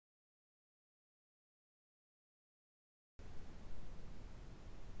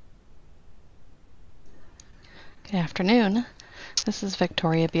Good afternoon. This is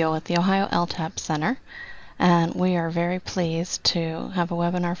Victoria Beal with the Ohio LTAP Center, and we are very pleased to have a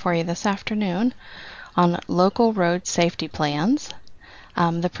webinar for you this afternoon on local road safety plans.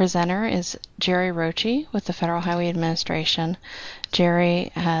 The presenter is Jerry Roche with the Federal Highway Administration.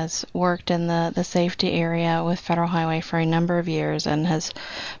 Jerry has worked in the safety area with Federal Highway for a number of years and has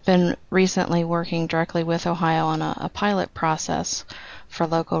been recently working directly with Ohio on a pilot process for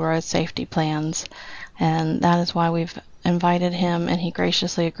local road safety plans. And that is why we've invited him, and he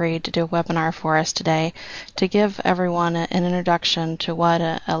graciously agreed to do a webinar for us today to give everyone an introduction to what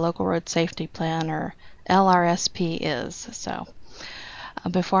a local road safety plan, or LRSP, is. So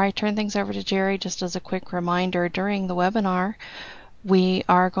before I turn things over to Jerry, just as a quick reminder, during the webinar we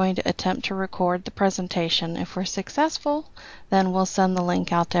are going to attempt to record the presentation. If we're successful, then we'll send the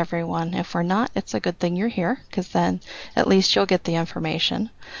link out to everyone. If we're not, it's a good thing you're here, because then at least you'll get the information.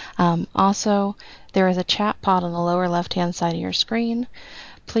 Also, there is a chat pod on the lower left-hand side of your screen.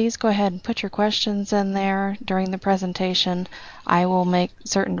 Please go ahead and put your questions in there during the presentation. I will make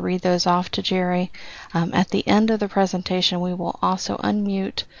certain to read those off to Jerry. At the end of the presentation, we will also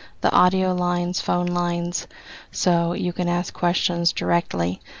unmute the audio lines, phone lines, so you can ask questions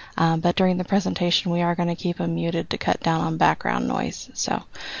directly. But during the presentation, we are going to keep them muted to cut down on background noise. So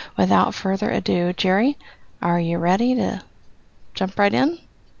without further ado, Jerry, are you ready to jump right in?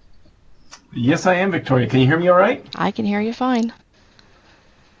 Yes, I am, Victoria. Can you hear me all right? I can hear you fine.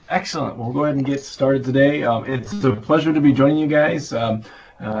 Excellent. We'll go ahead and get started today. It's a pleasure to be joining you guys.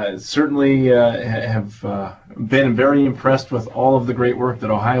 Certainly have been very impressed with all of the great work that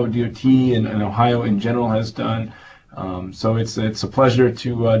Ohio DOT and Ohio in general has done. So it's a pleasure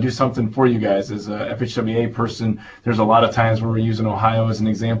to do something for you guys. As a FHWA person, there's a lot of times where we're using Ohio as an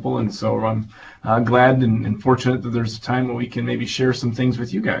example, and so I'm glad and fortunate that there's a time where we can maybe share some things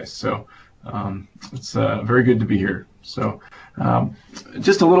with you guys. So it's very good to be here. So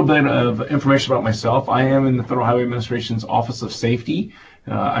just a little bit of information about myself. I am in the Federal Highway Administration's Office of Safety.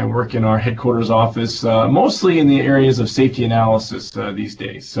 I work in our headquarters office, mostly in the areas of safety analysis these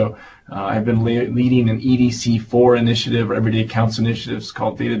days. So I've been leading an EDC4 initiative, or Everyday Counts initiatives,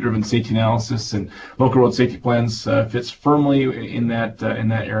 called Data-Driven Safety Analysis, and local road safety plans fits firmly in that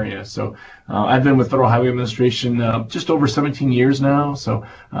area. So I've been with Federal Highway Administration just over 17 years now. So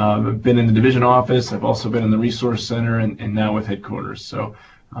I've been in the division office. I've also been in the resource center, and now with headquarters. So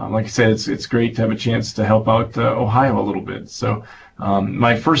like I said, it's great to have a chance to help out Ohio a little bit. So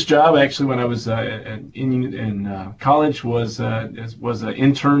my first job, actually, when I was in college, was an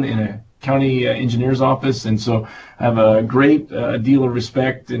intern in a county engineer's office, and so I have a great deal of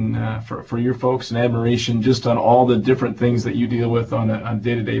respect and for your folks, and admiration just on all the different things that you deal with on a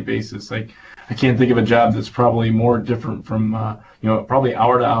day-to-day basis. Like, I can't think of a job that's probably more different from probably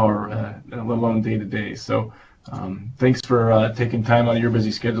hour to hour, let alone day to day. So thanks for taking time out of your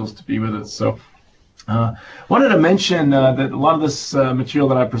busy schedules to be with us. So wanted to mention that a lot of this material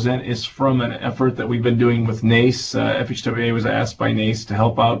that I present is from an effort that we've been doing with NACE. FHWA was asked by NACE to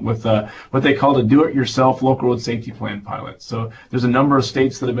help out with what they called a do-it-yourself local road safety plan pilot. So there's a number of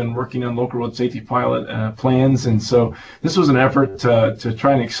states that have been working on local road safety pilot plans, and so this was an effort to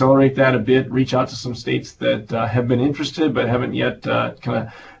try and accelerate that a bit, reach out to some states that have been interested but haven't yet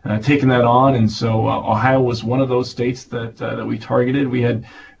taken that on. And so Ohio was one of those states that we targeted. We had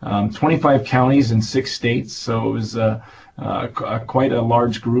 25 counties in 6 states, so it was quite a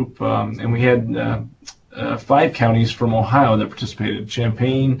large group, and we had 5 counties from Ohio that participated.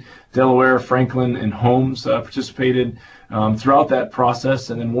 Champaign, Delaware, Franklin, and Holmes participated throughout that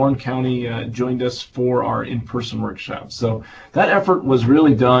process, and then Warren County joined us for our in-person workshop. So that effort was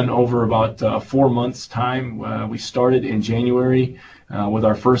really done over about 4 months' time. We started in January with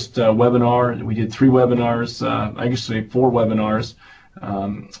our first webinar. We did 3 webinars, actually 4 webinars.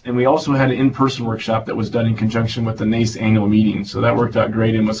 And we also had an in-person workshop that was done in conjunction with the NACE annual meeting. So that worked out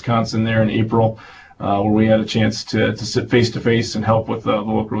great in Wisconsin there in April, where we had a chance to sit face-to-face and help with the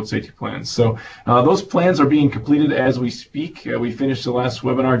local road safety plans. So those plans are being completed as we speak. We finished the last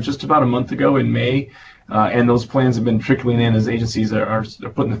webinar just about a month ago in May, and those plans have been trickling in as agencies are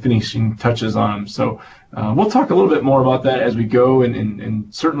putting the finishing touches on them. So we'll talk a little bit more about that as we go, and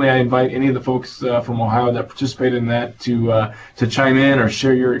certainly I invite any of the folks from Ohio that participated in that to chime in or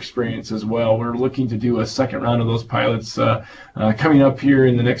share your experience as well. We're looking to do a second round of those pilots coming up here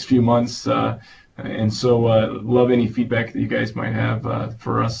in the next few months, and so love any feedback that you guys might have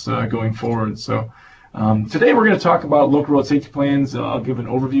for us going forward. So today we're going to talk about local road safety plans. I'll give an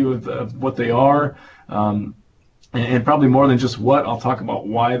overview of what they are. and probably more than just what, I'll talk about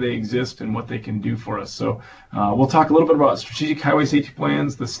why they exist and what they can do for us. So we'll talk a little bit about strategic highway safety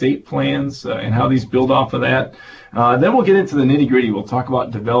plans, the state plans, and how these build off of that. Then we'll get into the nitty-gritty. We'll talk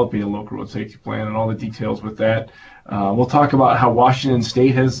about developing a local road safety plan and all the details with that. We'll talk about how Washington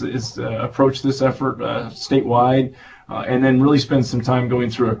State has approached this effort statewide. And then really spend some time going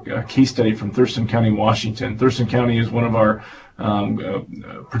through a case study from Thurston County, Washington. Thurston County is one of our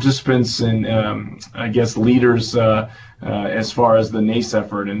participants and I guess leaders as far as the NACE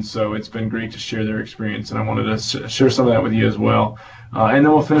effort, and so it's been great to share their experience, and I wanted to share some of that with you as well. And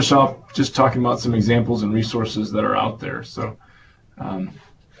then we'll finish off just talking about some examples and resources that are out there. So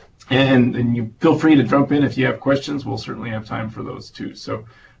and you feel free to jump in if you have questions. We'll certainly have time for those too. So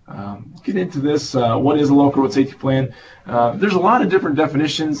get into this. What is a local road safety plan? There's a lot of different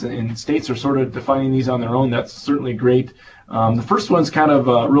definitions, and states are sort of defining these on their own. That's certainly great. The first one's kind of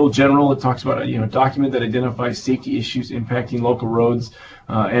real general. It talks about a document that identifies safety issues impacting local roads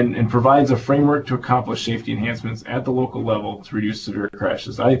and provides a framework to accomplish safety enhancements at the local level to reduce severe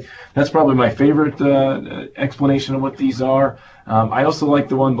crashes. That's probably my favorite explanation of what these are. I also like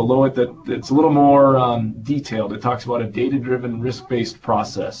the one below it that's a little more detailed. It talks about a data-driven, risk-based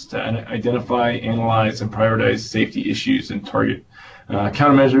process to identify, analyze, and prioritize safety issues and target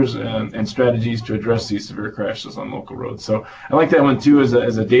countermeasures and strategies to address these severe crashes on local roads. So I like that one too as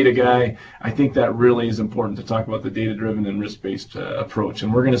a data guy. I think that really is important to talk about the data-driven and risk-based approach.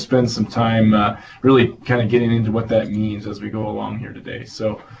 And we're going to spend some time really kind of getting into what that means as we go along here today.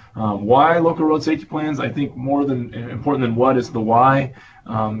 So why local road safety plans? I think more than important than what is the why.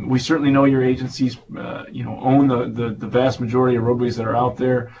 We certainly know your agencies, own the vast majority of roadways that are out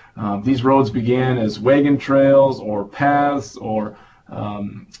there. These roads began as wagon trails or paths or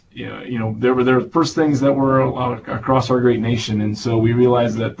there were first things that were across our great nation, and so we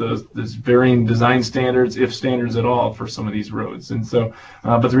realized that there's varying design standards, if standards at all, for some of these roads. And so,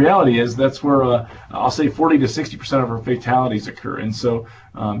 but the reality is that's where I'll say 40 to 60% of our fatalities occur. And so,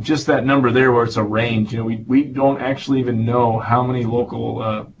 just that number there, where it's a range, we don't actually even know how many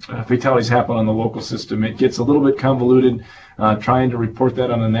local fatalities happen on the local system. It gets a little bit convoluted. Trying to report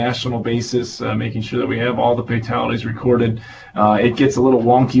that on a national basis, making sure that we have all the fatalities recorded. It gets a little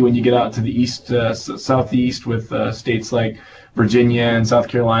wonky when you get out to the east, southeast with states like Virginia and South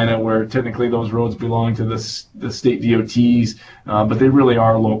Carolina, where technically those roads belong to the state DOTs, but they really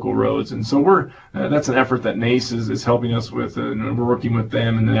are local roads. And so that's an effort that NACE is helping us with, and we're working with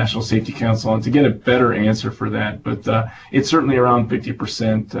them and the National Safety Council on to get a better answer for that. But it's certainly around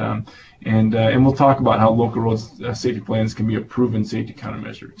 50%. And we'll talk about how local road safety plans can be a proven safety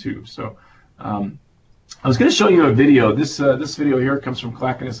countermeasure too. So I was going to show you a video. This video here comes from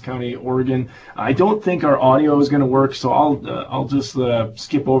Clackamas County, Oregon. I don't think our audio is going to work, so I'll just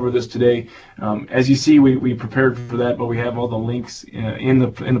skip over this today. As you see, we prepared for that, but we have all the links in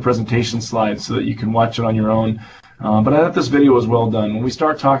the presentation slides so that you can watch it on your own. But I thought this video was well done. When we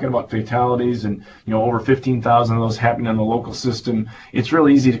start talking about fatalities and over 15,000 of those happening on the local system, it's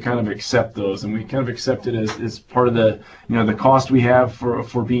really easy to kind of accept those, and we kind of accept it as part of the the cost we have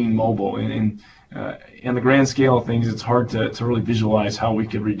for being mobile. And in the grand scale of things, it's hard to really visualize how we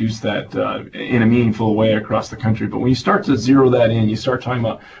could reduce that in a meaningful way across the country. But when you start to zero that in, you start talking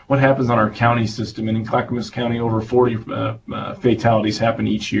about what happens on our county system, and in Clackamas County, over 40 fatalities happen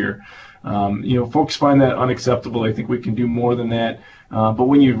each year. Folks find that unacceptable. I think we can do more than that. But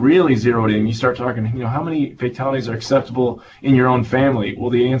when you really zero it in, you start talking, how many fatalities are acceptable in your own family?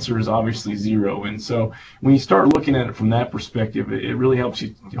 Well, the answer is obviously zero. And so when you start looking at it from that perspective, it really helps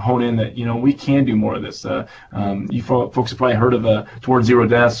you hone in that, we can do more of this. You folks have probably heard of Towards Zero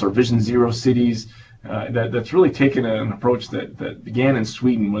Deaths or Vision Zero Cities. That's really taken an approach that began in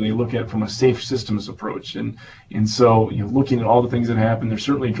Sweden, where they look at it from a safe systems approach, and so looking at all the things that happen. There's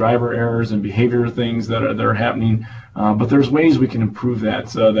certainly driver errors and behavior things that are happening, but there's ways we can improve that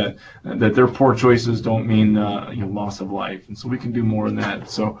so that their poor choices don't mean loss of life, and so we can do more than that.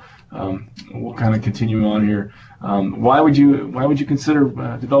 So we'll kind of continue on here. Why would you consider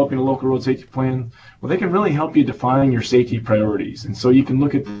developing a local road safety plan? Well, they can really help you define your safety priorities, and so you can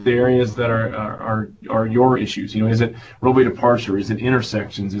look at the areas that are your issues. Is it roadway departure? Is it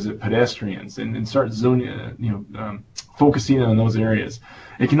intersections? Is it pedestrians? And start zoning, focusing on those areas.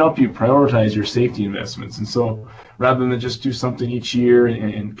 It can help you prioritize your safety investments, and so rather than just do something each year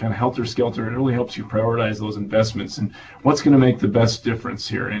and kind of helter-skelter, it really helps you prioritize those investments and what's going to make the best difference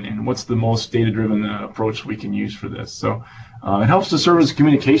here, and what's the most data-driven approach we can use for this. So it helps to serve as a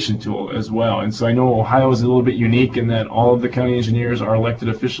communication tool as well. And so I know Ohio is a little bit unique in that all of the county engineers are elected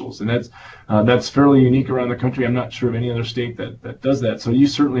officials, and that's fairly unique around the country. I'm not sure of any other state that does that. So you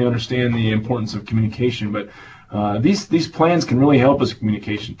certainly understand the importance of communication, but these plans can really help as a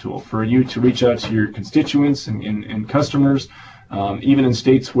communication tool for you to reach out to your constituents and customers, even in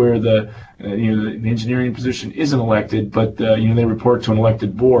states where the engineering position isn't elected, but they report to an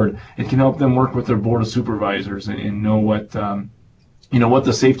elected board. It can help them work with their board of supervisors and know what what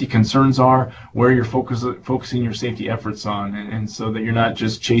the safety concerns are, where you're focusing your safety efforts on, and so that you're not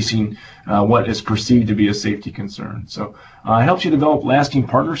just chasing what is perceived to be a safety concern. So it helps you develop lasting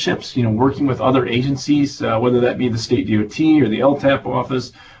partnerships, working with other agencies, whether that be the state DOT or the LTAP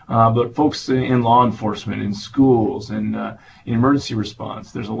office, but folks in law enforcement, in schools, and in emergency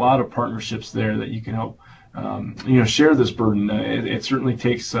response. There's a lot of partnerships there that you can help share this burden. It certainly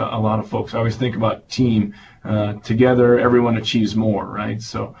takes a lot of folks. I always think about team. Together, everyone achieves more, right?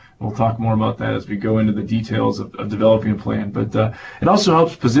 So we'll talk more about that as we go into the details of developing a plan. But it also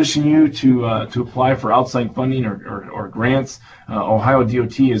helps position you to apply for outside funding or grants. Ohio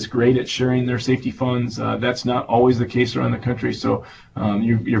DOT is great at sharing their safety funds. That's not always the case around the country, so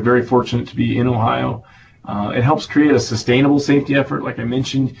you're very fortunate to be in Ohio. It helps create a sustainable safety effort. Like I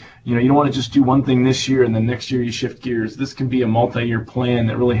mentioned, you don't want to just do one thing this year and then next year you shift gears. This can be a multi-year plan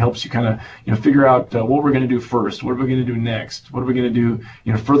that really helps you kind of figure out what we're going to do first, what are we going to do next, what are we going to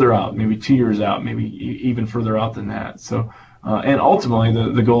do further out, maybe 2 years out, maybe even further out than that. So and ultimately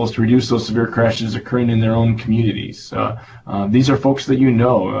the goal is to reduce those severe crashes occurring in their own communities. These are folks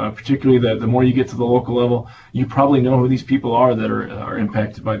that particularly the more you get to the local level, you probably know who these people are that are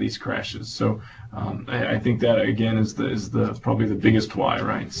impacted by these crashes. So I think that again is probably the biggest why,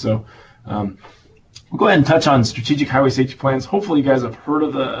 right? So we'll go ahead and touch on strategic highway safety plans. Hopefully you guys have heard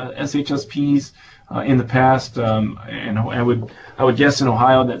of the SHSPs in the past, and I would guess in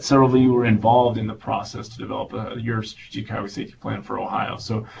Ohio that several of you were involved in the process to develop your strategic highway safety plan for Ohio.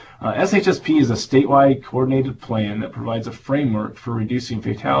 So SHSP is a statewide coordinated plan that provides a framework for reducing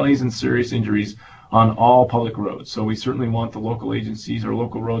fatalities and serious injuries on all public roads. So we certainly want the local agencies or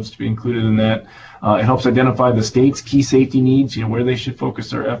local roads to be included in that. It helps identify the state's key safety needs, where they should focus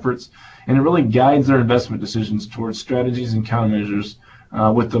their efforts, and it really guides their investment decisions towards strategies and countermeasures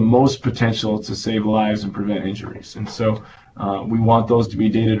with the most potential to save lives and prevent injuries. And so we want those to be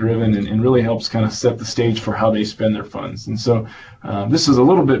data-driven and really helps kind of set the stage for how they spend their funds. And so this is a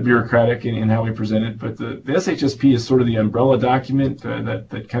little bit bureaucratic in how we present it, but the SHSP is sort of the umbrella document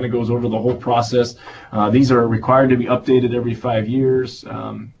that kind of goes over the whole process. These are required to be updated every 5 years.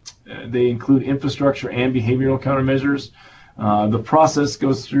 They include infrastructure and behavioral countermeasures. The process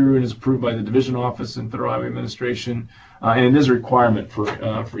goes through and is approved by the Division Office and Federal Highway Administration, and it is a requirement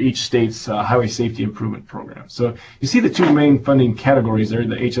for each state's highway safety improvement program. So you see the two main funding categories there,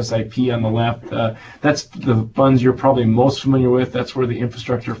 the HSIP on the left. That's the funds you're probably most familiar with. That's where the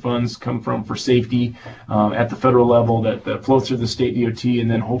infrastructure funds come from for safety at the federal level that flow through the state DOT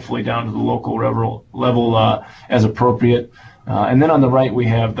and then hopefully down to the local level as appropriate. And then on the right we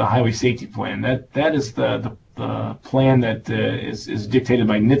have the highway safety plan. That is the plan that is dictated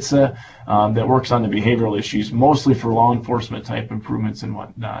by NHTSA that works on the behavioral issues, mostly for law enforcement type improvements and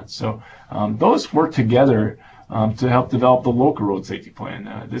whatnot. So those work together to help develop the local road safety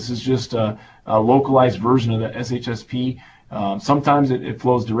plan. This is just a localized version of the SHSP. Sometimes it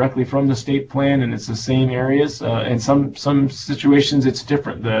flows directly from the state plan and it's the same areas. In some situations it's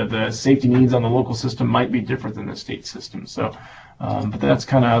different. The safety needs on the local system might be different than the state system. So but that's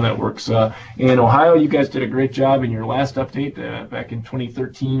kind of how that works. In Ohio, you guys did a great job in your last update back in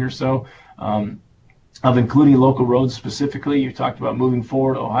 2013 or so of including local roads specifically. You talked about moving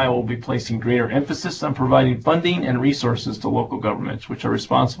forward, Ohio will be placing greater emphasis on providing funding and resources to local governments, which are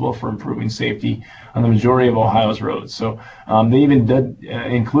responsible for improving safety on the majority of Ohio's roads. So they even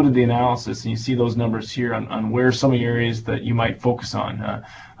included the analysis, and you see those numbers here on where some of the areas that you might focus on.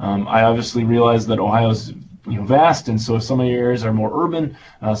 I obviously realize that Ohio's vast, and so some of your areas are more urban,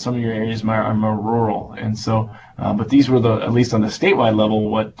 some of your areas are more rural, and so but these were at least on the statewide level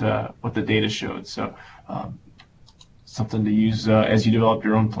what the data showed. So something to use as you develop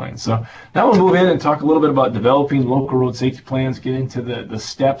your own plan. So now we'll move in and talk a little bit about developing local road safety plans, get into the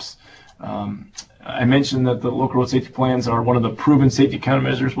steps. I mentioned that the local road safety plans are one of the proven safety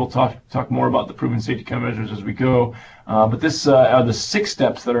countermeasures. We'll talk more about the proven safety countermeasures as we go, but this are the 6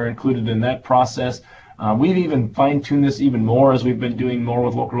 steps that are included in that process. We've even fine-tuned this even more as we've been doing more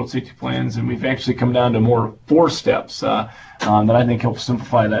with local road safety plans, and we've actually come down to more 4 steps that I think help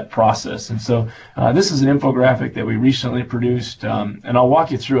simplify that process. And so this is an infographic that we recently produced, and I'll walk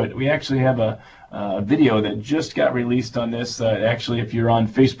you through it. We actually have a video that just got released on this. Actually, if you're on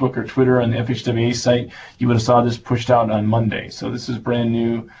Facebook or Twitter on the FHWA site, you would have saw this pushed out on Monday. So this is brand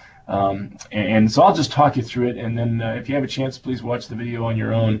new. And so I'll just talk you through it, and then if you have a chance, please watch the video on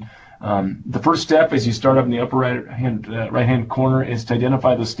your own. The first step as you start up in the upper right-hand corner is to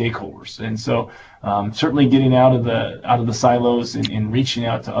identify the stakeholders. And so certainly getting out of the silos and reaching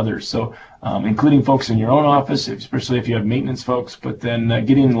out to others. So including folks in your own office, especially if you have maintenance folks, but then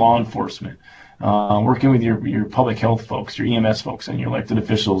getting law enforcement. Working with your public health folks, your EMS folks, and your elected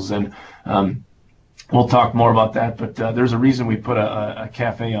officials. And we'll talk more about that, but there's a reason we put a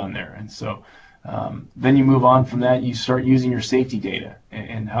cafe on there. And so then you move on from that, you start using your safety data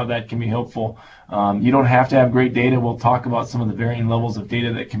and how that can be helpful. You don't have to have great data. We'll talk about some of the varying levels of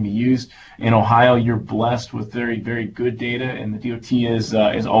data that can be used. In Ohio, you're blessed with very, very good data, and the DOT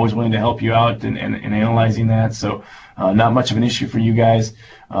is always willing to help you out in analyzing that. So not much of an issue for you guys.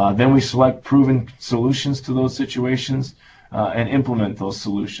 Then we select proven solutions to those situations and implement those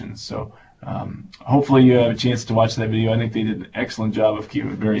solutions. So hopefully you have a chance to watch that video. I think they did an excellent job of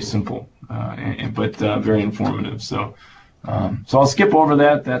keeping it very simple, but very informative. So I'll skip over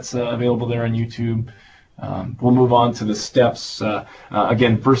that. That's available there on YouTube. We'll move on to the steps.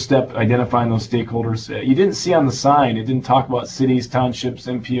 Again, first step, identifying those stakeholders. You didn't see on the sign, it didn't talk about cities, townships,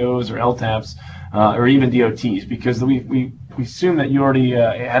 MPOs, or LTAPs, or even DOTs, because we assume that you already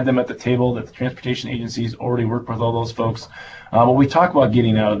had them at the table, that the transportation agencies already work with all those folks. But we talk about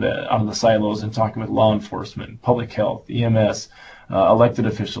getting out of the silos and talking with law enforcement, public health, EMS, elected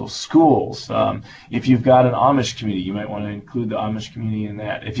officials, schools. If you've got an Amish community, you might want to include the Amish community in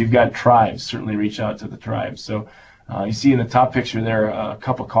that. If you've got tribes, certainly reach out to the tribes. So you see in the top picture there a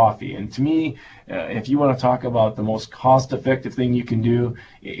cup of coffee. And to me, if you want to talk about the most cost-effective thing you can do,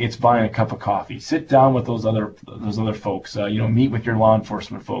 it's buying a cup of coffee. Sit down with those other folks. Meet with your law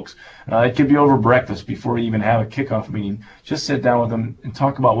enforcement folks. It could be over breakfast before you even have a kickoff meeting. Just sit down with them and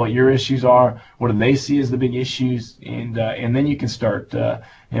talk about what your issues are. What do they see as the big issues, and then you can start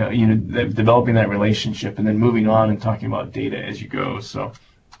developing that relationship, and then moving on and talking about data as you go. So.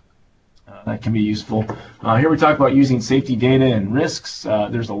 That can be useful. Here we talk about using safety data and risks.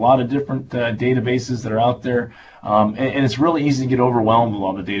 There's a lot of different databases that are out there, and it's really easy to get overwhelmed with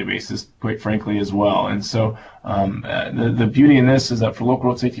all the databases, quite frankly, as well. And so the beauty in this is that for local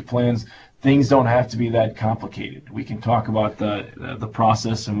road safety plans, things don't have to be that complicated. We can talk about the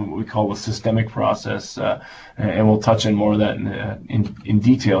process and what we call the systemic process, and we'll touch on more of that in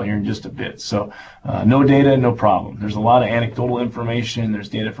detail here in just a bit. So no data, no problem. There's a lot of anecdotal information. There's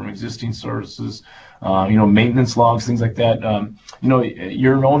data from existing sources, maintenance logs, things like that.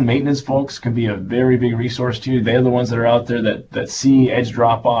 Your own maintenance folks can be a very big resource to you. They're the ones that are out there that see edge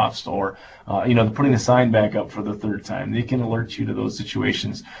drop-offs, or putting a sign back up for the third time. They can alert you to those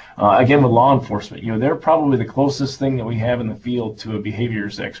situations. Again, with law enforcement, they're probably the closest thing that we have in the field to a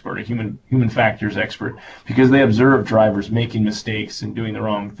behaviors expert, a human factors expert, because they observe drivers making mistakes and doing the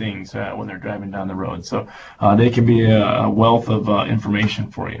wrong things when they're driving down the road. So they can be a wealth of information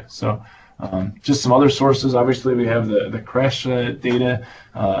for you. So just some other sources. Obviously, we have the crash data.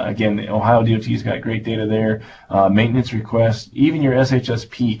 Again, the Ohio DOT's got great data there. Maintenance requests, even your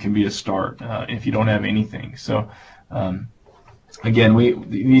SHSP can be a start if you don't have anything. So again,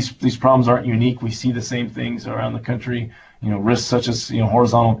 these problems aren't unique. We see the same things around the country. Risks such as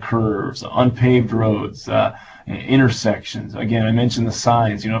horizontal curves, unpaved roads, intersections. Again, I mentioned the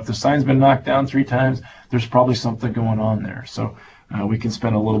signs. If the sign's been knocked down 3 times, there's probably something going on there. So we can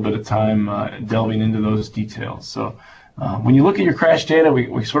spend a little bit of time delving into those details. So when you look at your crash data,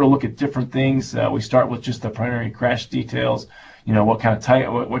 we sort of look at different things. We start with just the primary crash details. What kind of type,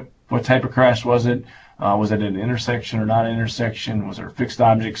 what type of crash was it? Was it an intersection or not an intersection? Was there a fixed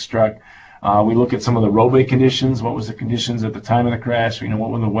object struck? We look at some of the roadway conditions. What was the conditions at the time of the crash?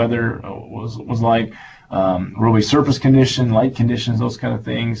 What the weather was like? Roadway surface condition, light conditions, those kind of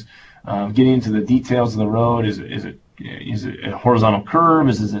things. Getting into the details of the road. Is it a horizontal curve?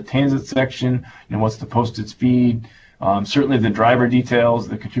 Is it a transit section? What's the posted speed? Certainly the driver details,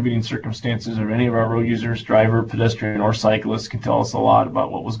 the contributing circumstances of any of our road users, driver, pedestrian, or cyclist, can tell us a lot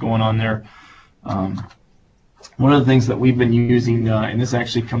about what was going on there. One of the things that we've been using, and this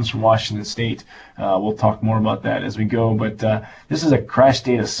actually comes from Washington State, we'll talk more about that as we go, but this is a crash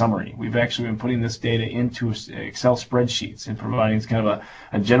data summary. We've actually been putting this data into Excel spreadsheets and providing kind of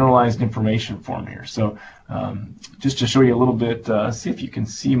a generalized information form here. So just to show you a little bit, see if you can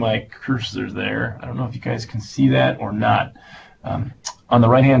see my cursor there. I don't know if you guys can see that or not. On the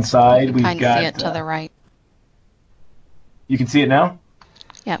right-hand side, we've got... I can see it to the right. You can see it now?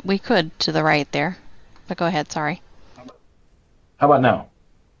 Yeah, we could to the right there. But go ahead, sorry. How about now?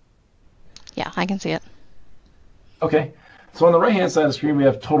 Yeah, I can see it. Okay. So on the right-hand side of the screen, we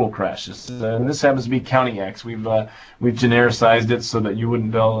have total crashes, and this happens to be County X. We've genericized it so that you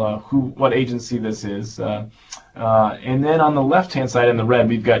wouldn't know what agency this is. And then on the left-hand side in the red,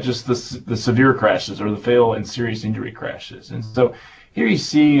 we've got just the severe crashes, or the fatal and serious injury crashes. And so here you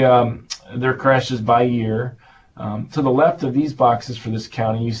see their crashes by year. To the left of these boxes for this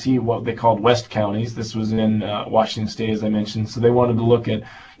county, you see what they called West counties. This was in Washington State, as I mentioned. So they wanted to look at,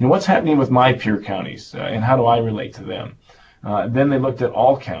 what's happening with my peer counties, and how do I relate to them? Then they looked at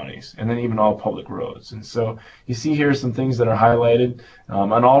all counties, and then even all public roads. And so you see here some things that are highlighted.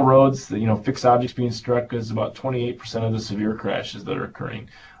 On all roads, fixed objects being struck is about 28% of the severe crashes that are occurring.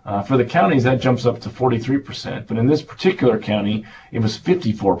 For the counties, that jumps up to 43%, but in this particular county, it was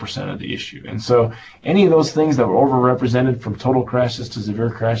 54% of the issue. And so any of those things that were overrepresented, from total crashes to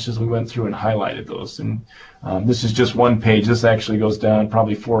severe crashes, we went through and highlighted those. And this is just one page. This actually goes down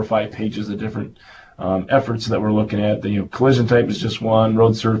probably 4 or 5 pages of different efforts that we're looking at. The collision type is just one,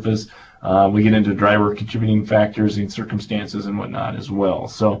 road surface. We get into driver contributing factors and circumstances and whatnot as well.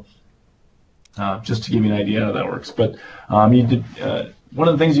 So just to give you an idea how that works. But one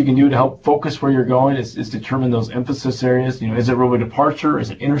of the things you can do to help focus where you're going is determine those emphasis areas. Is it roadway departure? Is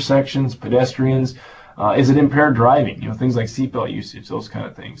it intersections, pedestrians? Is it impaired driving? Things like seatbelt usage, those kind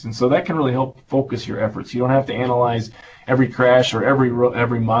of things. And so that can really help focus your efforts. You don't have to analyze every crash or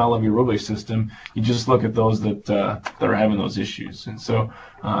every mile of your roadway system. You just look at those that are having those issues. And so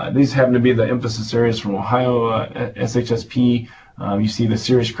these happen to be the emphasis areas from Ohio SHSP. You see the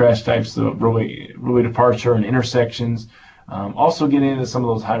serious crash types, the roadway departure and intersections. Also getting into some of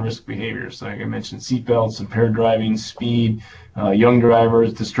those high-risk behaviors, like I mentioned, seatbelts, impaired driving, speed, young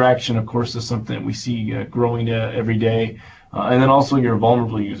drivers, distraction, of course, is something that we see growing every day, and then also your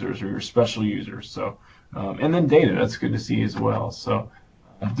vulnerable users or your special users. So, and then data, that's good to see as well. So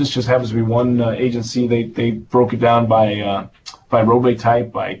this just happens to be one agency. They broke it down by roadway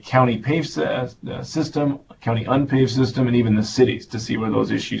type, by county paved system, county unpaved system, and even the cities to see where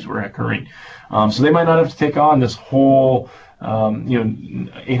those issues were occurring. So they might not have to take on this whole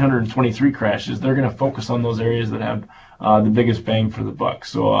 823 crashes. They're going to focus on those areas that have the biggest bang for the buck.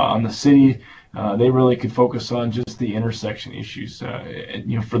 So on the city, they really could focus on just the intersection issues,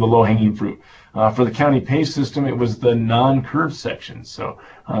 for the low-hanging fruit. For the county paved system, it was the non-curved sections. So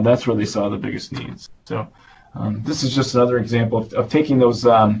that's where they saw the biggest needs. So this is just another example of taking those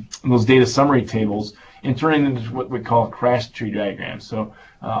data summary tables and turning them into what we call crash tree diagrams. So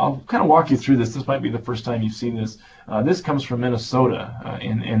I'll kind of walk you through this. This might be the first time you've seen this. This comes from Minnesota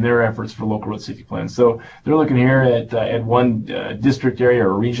in their efforts for local road safety plans. So they're looking here at one district area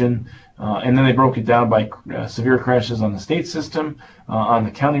or region, and then they broke it down by severe crashes on the state system, on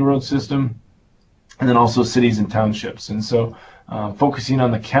the county road system, and then also cities and townships. And so focusing on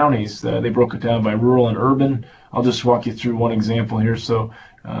the counties, they broke it down by rural and urban. I'll just walk you through one example here. So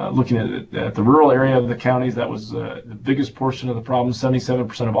looking at the rural area of the counties, that was the biggest portion of the problem,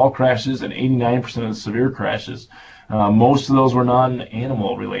 77% of all crashes and 89% of the severe crashes. Most of those were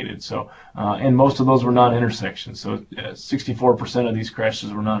non-animal related, so and most of those were non-intersections. So 64% of these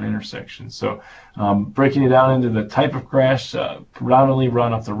crashes were non-intersections. So breaking it down into the type of crash, predominantly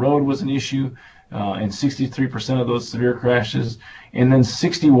run off the road was an issue, and 63% of those severe crashes, and then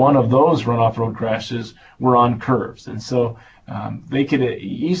 61 of those run-off road crashes were on curves. And so they could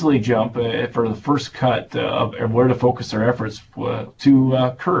easily jump for the first cut of where to focus their efforts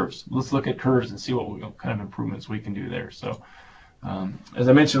to curves. Let's look at curves and see what kind of improvements we can do there. So as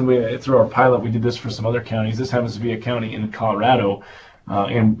I mentioned, through our pilot, we did this for some other counties. This happens to be a county in Colorado.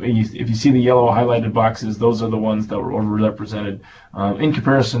 And if you see the yellow highlighted boxes, those are the ones that were overrepresented in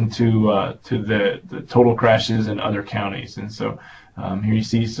comparison to the total crashes in other counties. And so here you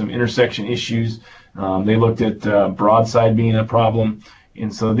see some intersection issues. They looked at broadside being a problem.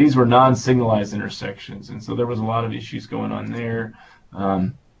 And so these were non-signalized intersections. And so there was a lot of issues going on there.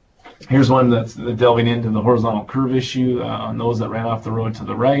 Here's one that's delving into the horizontal curve issue on those that ran off the road to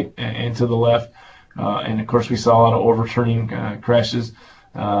the right and to the left. And of course, we saw a lot of overturning crashes.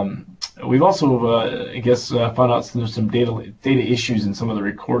 We've also, found out there's some data issues in some of the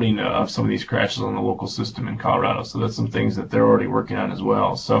recording of some of these crashes on the local system in Colorado. So that's some things that they're already working on as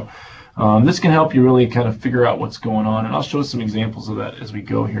well. So this can help you really kind of figure out what's going on. And I'll show some examples of that as we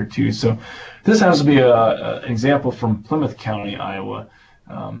go here too. So this has to be an example from Plymouth County, Iowa.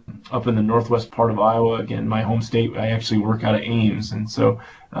 Up in the northwest part of Iowa, again, my home state. I actually work out of Ames, and so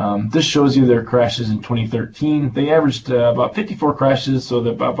this shows you their crashes in 2013. They averaged about 54 crashes, so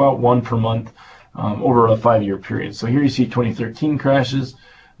about one per month over a 5-year period. So here you see 2013 crashes.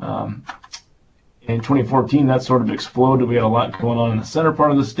 In 2014, that sort of exploded. We had a lot going on in the center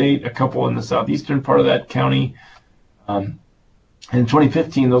part of the state, a couple in the southeastern part of that county. In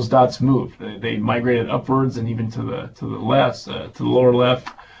 2015, those dots moved. They migrated upwards and even to the left, to the lower left.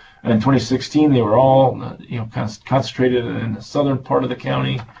 And in 2016, they were all kind of concentrated in the southern part of the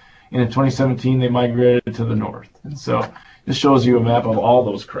county. And in 2017, they migrated to the north. And so this shows you a map of all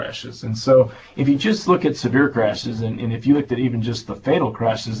those crashes. And so if you just look at severe crashes, and if you looked at even just the fatal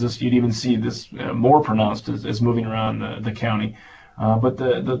crashes, you'd even see this more pronounced as moving around the county. But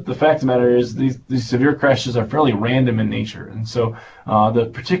the fact of the matter is these severe crashes are fairly random in nature. And so the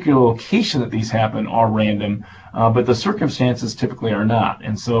particular location that these happen are random, but the circumstances typically are not.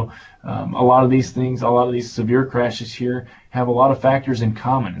 And so a lot of these things, a lot of these severe crashes here have a lot of factors in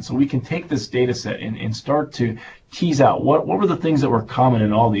common. And so we can take this data set and start to tease out what were the things that were common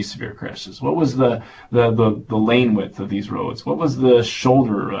in all these severe crashes. What was the lane width of these roads? What was the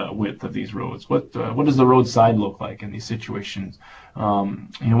shoulder width of these roads? What does the roadside look like in these situations?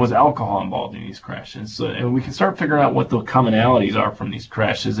 Was alcohol involved in these crashes? And we can start figuring out what the commonalities are from these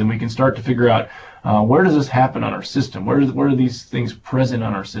crashes, and we can start to figure out where does this happen on our system? Where are these things present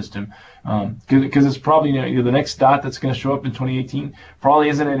on our system? Because it's probably the next dot that's going to show up in 2018 probably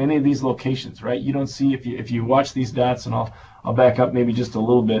isn't at any of these locations, right? You don't see if you watch these dots, and I'll back up maybe just a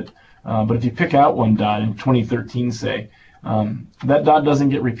little bit, but if you pick out one dot in 2013, say, that dot doesn't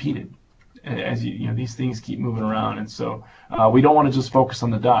get repeated. As these things keep moving around, and so we don't want to just focus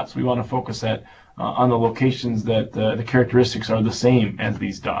on the dots. We want to focus on the locations that the characteristics are the same as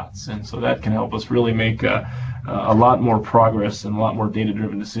these dots, and so that can help us really make a lot more progress and a lot more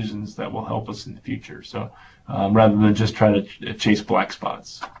data-driven decisions that will help us in the future. So rather than just try to chase black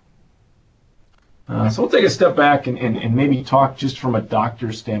spots. So we'll take a step back and maybe talk just from a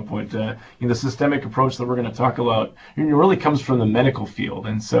doctor's standpoint. The systemic approach that we're going to talk about really comes from the medical field.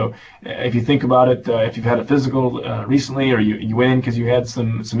 And so if you think about it, if you've had a physical recently, or you went in because you had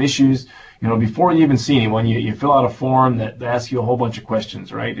some issues, before you even see anyone, you fill out a form that asks you a whole bunch of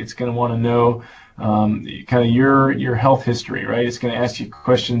questions, right? It's going to want to know kind of your health history, right? It's going to ask you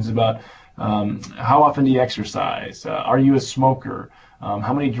questions about how often do you exercise? Are you a smoker?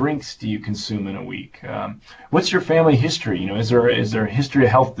 How many drinks do you consume in a week? What's your family history? Is there a history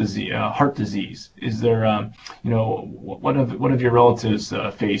of heart disease? Is there, what have your relatives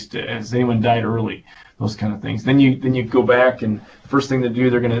faced? Has anyone died early? Those kind of things. Then you go back, and the first thing they do,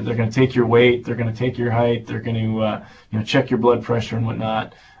 they're gonna take your weight, they're gonna take your height, they're gonna check your blood pressure and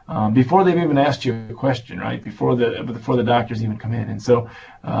whatnot. Before they've even asked you a question, right? Before the doctors even come in, and so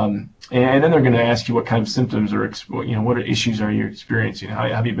and then they're going to ask you what kind of symptoms or what issues are you experiencing? How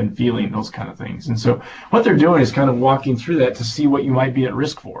have you been feeling? Those kind of things. And so what they're doing is kind of walking through that to see what you might be at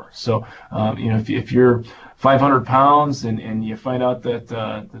risk for. So if you're 500 pounds and you find out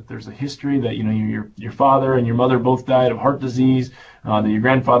that there's a history that your father and your mother both died of heart disease, that your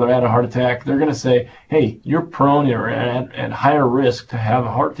grandfather had a heart attack, they're going to say, hey, you're prone or at higher risk to have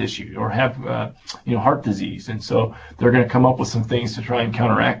a heart issue or have heart disease. And so they're going to come up with some things to try and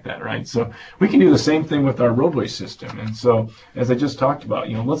counteract that, right? So we can do the same thing with our roadway system. And so as I just talked about,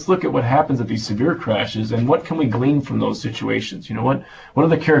 let's look at what happens at these severe crashes and what can we glean from those situations. What are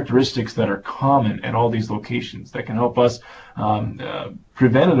the characteristics that are common at all these locations that can help us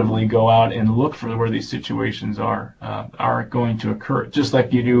preventatively go out and look for where these situations are going to occur, just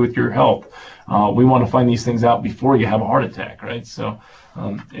like you do with your health. We want to find these things out before you have a heart attack, right? So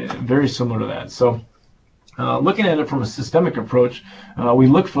very similar to that. So looking at it from a systemic approach, we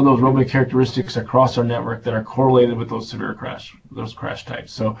look for those roadway characteristics across our network that are correlated with those severe crash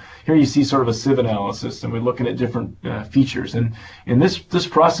types. So here you see sort of a sieve analysis, and we're looking at different features. And this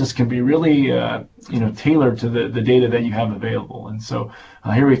process can be really tailored to the data that you have available. And so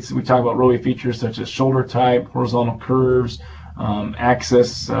here we talk about roadway features such as shoulder type, horizontal curves,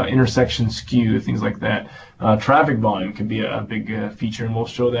 access, intersection skew, things like that. Traffic volume can be a big feature, and we'll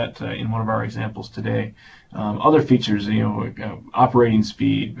show that in one of our examples today. Other features, operating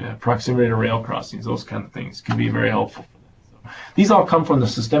speed, proximity to rail crossings, those kind of things can be very helpful. These all come from the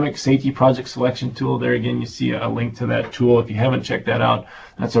Systemic Safety Project Selection tool. There again, you see a link to that tool. If you haven't checked that out,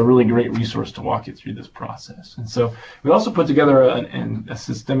 that's a really great resource to walk you through this process. And so we also put together a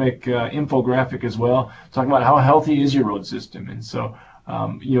systemic infographic as well, talking about how healthy is your road system. And so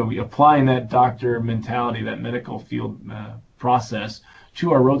applying that doctor mentality, that medical field process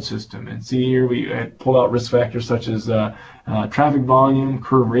to our road system. And see here we pulled out risk factors such as traffic volume,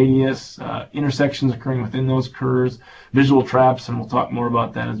 curve radius, intersections occurring within those curves, visual traps, and we'll talk more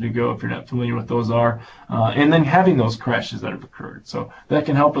about that as we go if you're not familiar with those are, and then having those crashes that have occurred. So that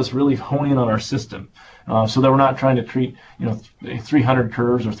can help us really hone in on our system, so that we're not trying to treat 300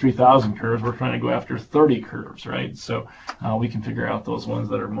 curves or 3,000 curves. We're trying to go after 30 curves, right? So we can figure out those ones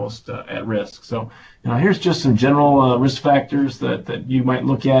that are most at risk. So here's just some general risk factors that you might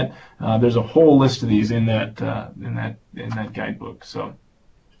look at. There's a whole list of these in that guidebook. So,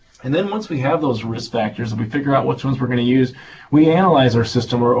 and then once we have those risk factors and we figure out which ones we're going to use, we analyze our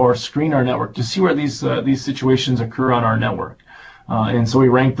system or screen our network to see where these situations occur on our network. And so we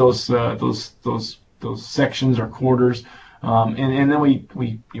rank those sections or quarters, and then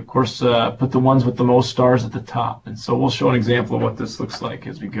we of course put the ones with the most stars at the top. And so we'll show an example of what this looks like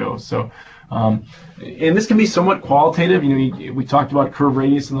as we go. So, and this can be somewhat qualitative. We talked about curve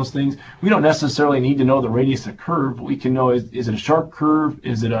radius and those things. We don't necessarily need to know the radius of curve, but we can know is it a sharp curve,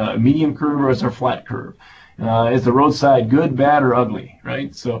 is it a medium curve, or is it a flat curve? Is the roadside good, bad, or ugly,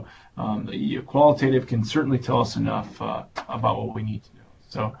 right? So qualitative can certainly tell us enough about what we need to know.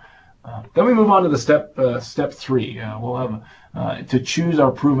 So then we move on to the step 3. We'll have to choose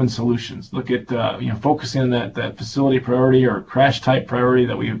our proven solutions. Look at focusing on that facility priority or crash type priority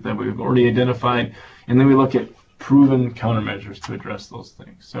that we've already identified, and then we look at proven countermeasures to address those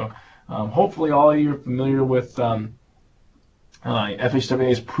things. So hopefully all of you are familiar with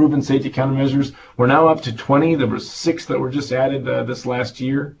FHWA's proven safety countermeasures. We're now up to 20. There were 6 that were just added this last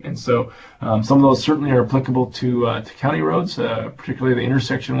year, and so some of those certainly are applicable to county roads, particularly the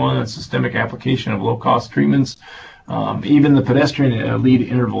intersection one and systemic application of low-cost treatments. Even the pedestrian lead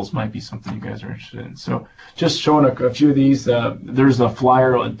intervals might be something you guys are interested in. So just showing a few of these. There's a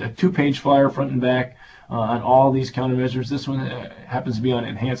flyer, a 2-page flyer front and back on all these countermeasures. This one happens to be on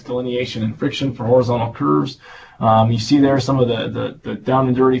enhanced delineation and friction for horizontal curves. You see there some of the down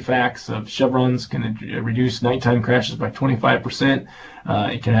and dirty facts of chevrons can reduce nighttime crashes by 25%.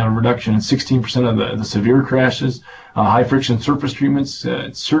 It can have a reduction in 16% of the severe crashes. High friction surface treatments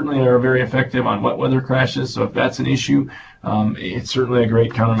certainly are very effective on wet weather crashes. So if that's an issue, it's certainly a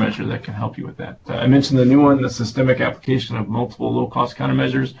great countermeasure that can help you with that. I mentioned the new one, the systemic application of multiple low-cost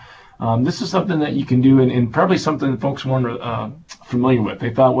countermeasures. This is something that you can do, and probably something that folks weren't familiar with.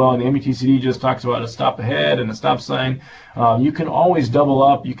 They thought, well, the MUTCD just talks about a stop ahead and a stop sign. You can always double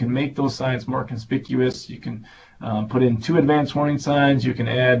up. You can make those signs more conspicuous. You can put in 2 advanced warning signs. You can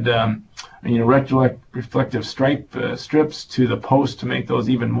add reflective strips to the post to make those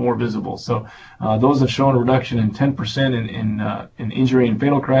even more visible. So those have shown a reduction in 10% in injury and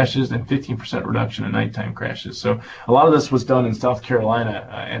fatal crashes and 15% reduction in nighttime crashes. So a lot of this was done in South Carolina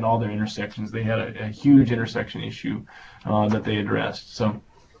and all their intersections. They had a huge intersection issue that they addressed. So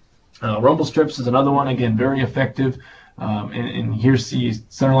rumble strips is another one, again, very effective. And here's the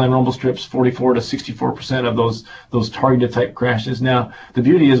centerline rumble strips, 44 to 64% of those targeted type crashes. Now, the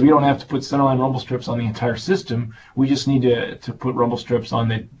beauty is we don't have to put centerline rumble strips on the entire system. We just need to put rumble strips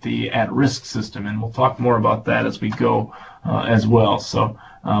on the at-risk system, and we'll talk more about that as we go as well. So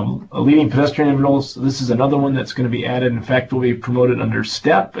leading pedestrian intervals, this is another one that's going to be added. In fact, will be promoted under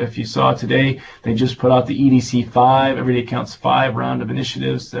STEP. If you saw today, they just put out the EDC 5, Everyday Counts 5 round of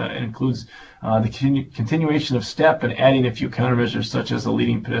initiatives. It includes the continuation of STEP and adding a few countermeasures such as a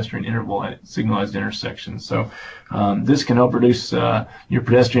leading pedestrian interval at signalized intersections. So this can help reduce your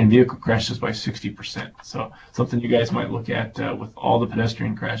pedestrian vehicle crashes by 60%. So something you guys might look at with all the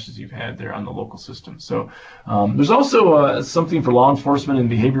pedestrian crashes you've had there on the local system. So there's also something for law enforcement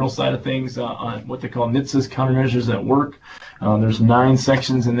and behavioral side of things on what they call NHTSA's countermeasures at work. There's 9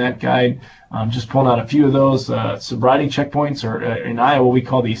 sections in that guide. Just pulling out a few of those. Sobriety checkpoints, or in Iowa we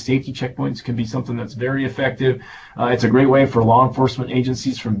call these safety checkpoints, can be something that's very effective. It's a great way for law enforcement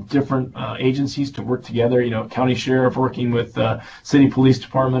agencies from different agencies to work together. County sheriff working with city police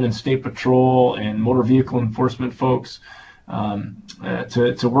department and state patrol and motor vehicle enforcement folks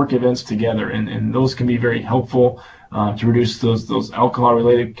to work events together, and those can be very helpful to reduce those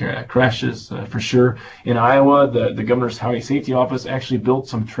alcohol-related crashes for sure. In Iowa, the Governor's Highway Safety Office actually built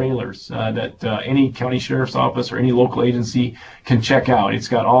some trailers that any county sheriff's office or any local agency can check out. It's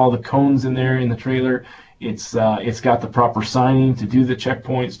got all the cones in there in the trailer. It's got the proper signing to do the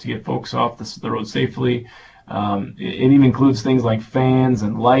checkpoints to get folks off the road safely. It even includes things like fans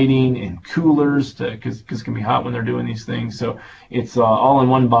and lighting and coolers because it can be hot when they're doing these things. So it's all in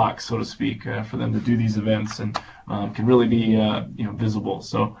one box, so to speak, for them to do these events. And can really be visible.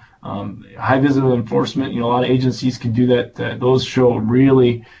 So high visible enforcement, a lot of agencies can do that. Those show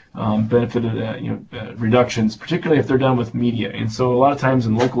really benefited reductions, particularly if they're done with media. And so a lot of times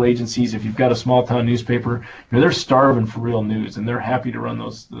in local agencies, if you've got a small town newspaper, they're starving for real news, and they're happy to run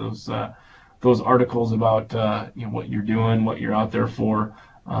those articles about what you're doing, what you're out there for.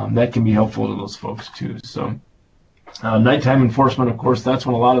 That can be helpful to those folks too. So nighttime enforcement, of course, that's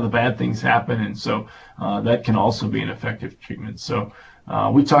when a lot of the bad things happen, and so that can also be an effective treatment. So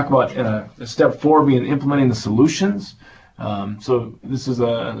we talk about step 4 being implementing the solutions. So this is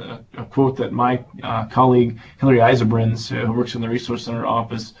a quote that my colleague Hillary Eisebrins, who works in the Resource Center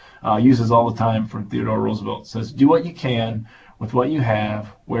office, uses all the time from Theodore Roosevelt. It says, "Do what you can with what you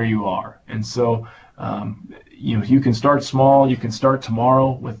have where you are." And so you can start small. You can start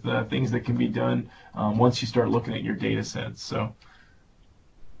tomorrow with things that can be done once you start looking at your data sets. So.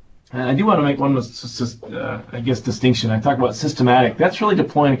 And I do want to make one, distinction. I talk about systematic. That's really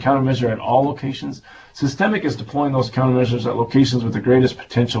deploying a countermeasure at all locations. Systemic is deploying those countermeasures at locations with the greatest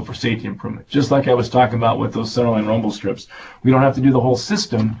potential for safety improvement. Just like I was talking about with those centerline rumble strips. We don't have to do the whole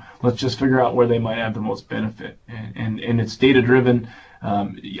system. Let's just figure out where they might have the most benefit. And it's data-driven.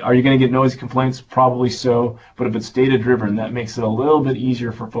 Are you going to get noise complaints? Probably so. But if it's data-driven, that makes it a little bit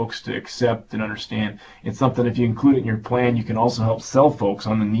easier for folks to accept and understand. It's something, if you include it in your plan, you can also help sell folks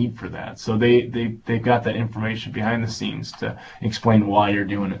on the need for that. So they've got that information behind the scenes to explain why you're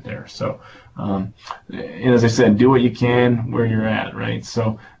doing it there. So, and as I said, do what you can where you're at, right?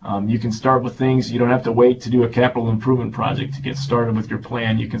 So you can start with things. You don't have to wait to do a capital improvement project to get started with your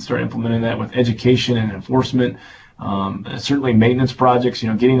plan. You can start implementing that with education and enforcement. Certainly maintenance projects,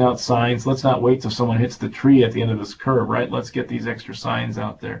 getting out signs. Let's not wait till someone hits the tree at the end of this curve, right? Let's get these extra signs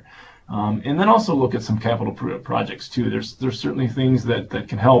out there. And then also look at some capital projects too. There's certainly things that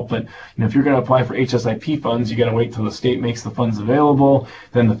can help, but if you're going to apply for HSIP funds, you got to wait till the state makes the funds available.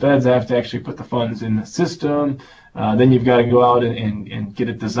 Then the feds have to actually put the funds in the system. Then you've got to go out and get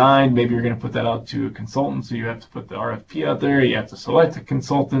it designed. Maybe you're going to put that out to a consultant, so you have to put the RFP out there. You have to select a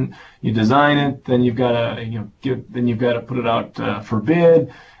consultant. You design it. Then you've got to put it out for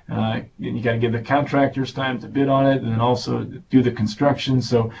bid. You got to give the contractors time to bid on it, and then also do the construction.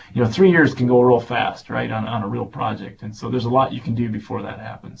 So 3 years can go real fast, right, on a real project. And so there's a lot you can do before that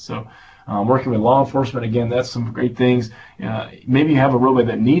happens. So working with law enforcement, again, that's some great things. Maybe you have a roadway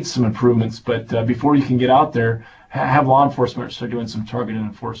that needs some improvements, but before you can get out there, have law enforcement start doing some targeted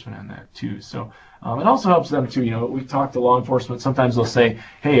enforcement on that too. So it also helps them too. We talk to law enforcement. Sometimes they'll say,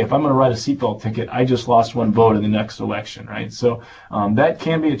 "Hey, if I'm going to write a seatbelt ticket, I just lost one vote in the next election," right? So that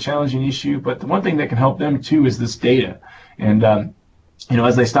can be a challenging issue. But the one thing that can help them too is this data. And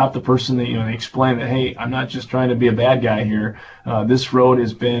as they stop the person, they explain that, "Hey, I'm not just trying to be a bad guy here. This road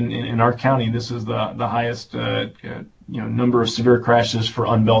has been in our county. This is the highest number of severe crashes for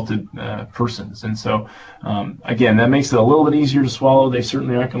unbelted persons." And so again, that makes it a little bit easier to swallow. They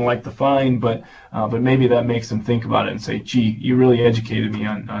certainly aren't going to like the fine, but maybe that makes them think about it and say, "Gee, you really educated me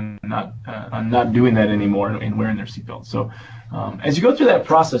on not doing that anymore and wearing their seatbelt." So as you go through that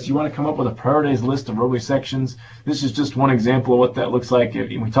process, you want to come up with a prioritized list of roadway sections. This is just one example of what that looks like.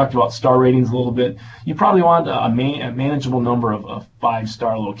 We talked about star ratings a little bit. You probably want a manageable number of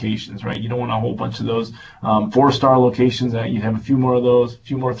 5-star locations, right? You don't want a whole bunch of those. 4-star locations, you'd have a few more of those, a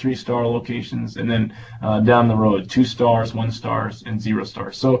few more 3-star locations, and then down the road, 2 stars, 1 stars, and 0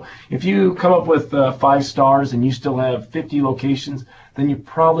 stars. So if you come up with 5 stars and you still have 50 locations, then you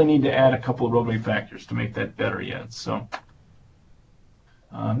probably need to add a couple of roadway factors to make that better yet. So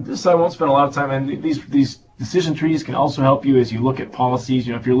this I won't spend a lot of time on. These decision trees can also help you as you look at policies.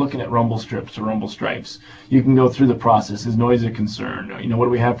 If you're looking at rumble strips or rumble stripes, you can go through the process. Is noise a concern? What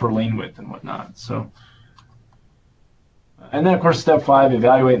do we have for lane width and whatnot? So, and then of course, step 5,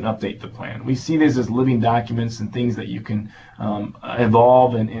 evaluate and update the plan. We see these as living documents and things that you can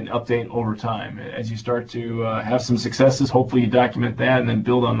evolve and update over time. As you start to have some successes, hopefully you document that and then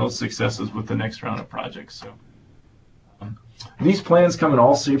build on those successes with the next round of projects. So. These plans come in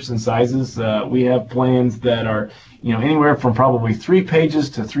all shapes and sizes. We have plans that are, anywhere from probably 3 pages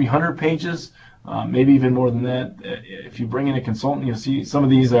to 300 pages, maybe even more than that. If you bring in a consultant, you'll see some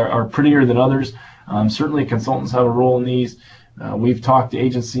of these are prettier than others. Certainly, consultants have a role in these. We've talked to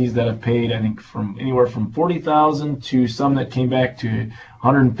agencies that have paid, I think, from anywhere from $40,000 to some that came back to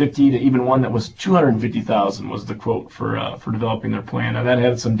 150 to even one that was 250,000 was the quote for developing their plan. Now that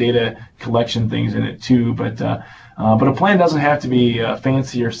had some data collection things in it too, but a plan doesn't have to be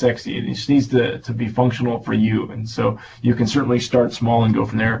fancy or sexy. It just needs to be functional for you. And so you can certainly start small and go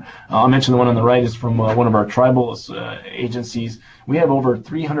from there. I'll mention the one on the right is from one of our tribal agencies. We have over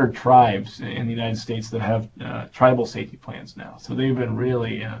 300 tribes in the United States that have tribal safety plans now. So they've been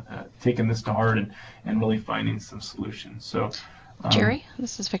really taking this to heart and really finding some solutions. So. Jerry,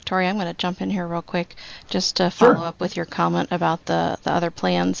 this is Victoria. I'm going to jump in here real quick just to follow up with your comment about the other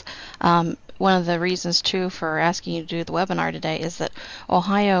plans. One of the reasons, too, for asking you to do the webinar today is that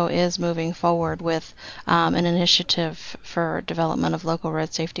Ohio is moving forward with an initiative for development of local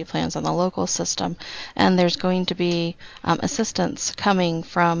road safety plans on the local system, and there's going to be assistance coming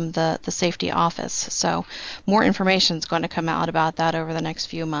from the safety office. So more information is going to come out about that over the next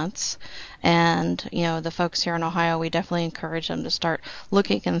few months. And, you know, the folks here in Ohio, we definitely encourage them to start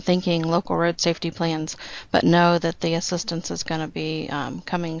looking and thinking local road safety plans, but know that the assistance is going to be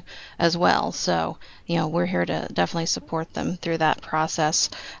coming as well. So, you know, we're here to definitely support them through that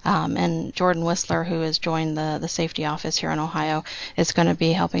process. And Jordan Whistler, who has joined the safety office here in Ohio, is going to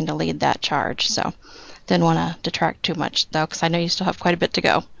be helping to lead that charge. So didn't want to detract too much, though, because I know you still have quite a bit to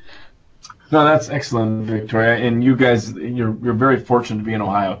go. No, that's excellent, Victoria. And you guys, you're very fortunate to be in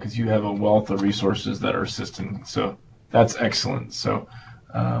Ohio because you have a wealth of resources that are assisting. So that's excellent. So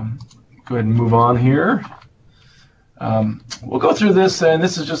go ahead and move on here. We'll go through this, and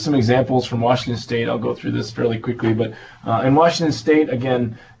this is just some examples from Washington State. I'll go through this fairly quickly, but in Washington State,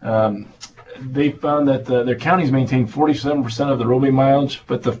 again, they found that their counties maintain 47% of the roadway mileage,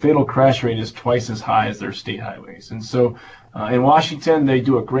 but the fatal crash rate is twice as high as their state highways. And so in Washington, they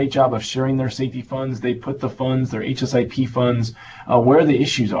do a great job of sharing their safety funds. They put the funds, their HSIP funds, where the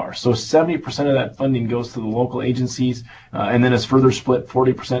issues are. So 70% of that funding goes to the local agencies, and then it's further split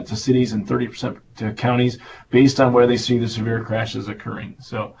 40% to cities and 30% to counties based on where they see the severe crashes occurring.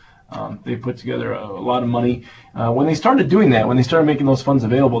 So they put together a lot of money. When they started doing that, when they started making those funds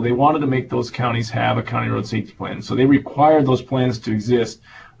available, they wanted to make those counties have a county road safety plan. So they required those plans to exist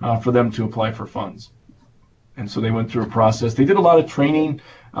for them to apply for funds. And so they went through a process. They did a lot of training.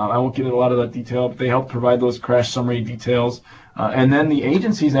 I won't get into a lot of that detail, but they helped provide those crash summary details. And then the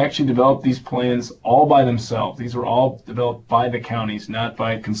agencies actually developed these plans all by themselves. These were all developed by the counties, not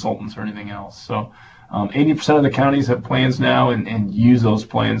by consultants or anything else. So 80% of the counties have plans now and use those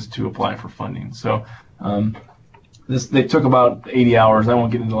plans to apply for funding. So they took about 80 hours. I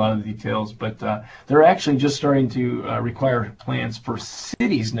won't get into a lot of the details, but they're actually just starting to require plans for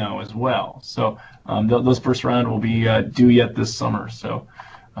cities now as well. So those first round will be due yet this summer. So,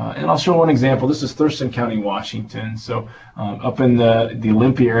 and I'll show one example. This is Thurston County, Washington. So up in the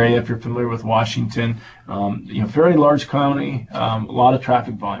Olympia area, if you're familiar with Washington, fairly large county, a lot of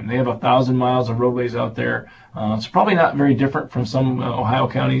traffic volume. They have 1,000 miles of roadways out there. It's probably not very different from some Ohio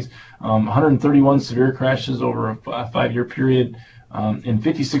counties. 131 severe crashes over a 5-year period, and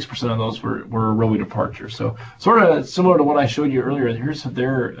 56% of those were roadway departures. So sort of similar to what I showed you earlier. Here's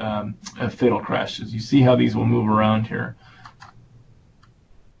their fatal crashes. You see how these will move around here.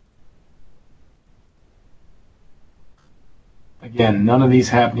 Again, none of these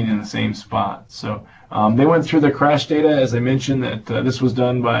happening in the same spot. So they went through the crash data, as I mentioned, that this was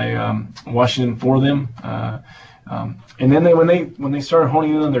done by Washington for them. And then when they started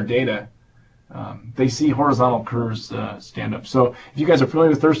honing in on their data, they see horizontal curves stand up. So if you guys are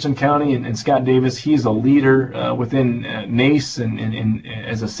familiar with Thurston County and Scott Davis, he's a leader within NACE and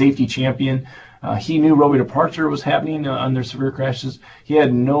as a safety champion. He knew roadway departure was happening on their severe crashes. He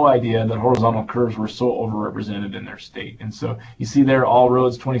had no idea that horizontal curves were so overrepresented in their state. And so you see there, all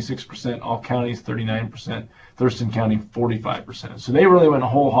roads 26%, all counties 39%, Thurston County 45%. So they really went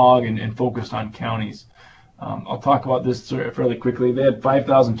whole hog and focused on counties. I'll talk about this fairly quickly. They had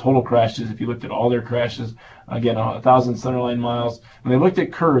 5,000 total crashes if you looked at all their crashes. Again, 1,000 centerline miles. When they looked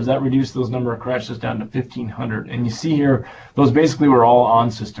at curves, that reduced those number of crashes down to 1,500. And you see here, those basically were all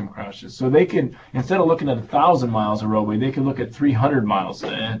on-system crashes. So they could, instead of looking at 1,000 miles of roadway, they could look at 300 miles,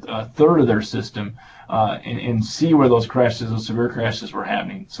 a third of their system, and see where those crashes, those severe crashes were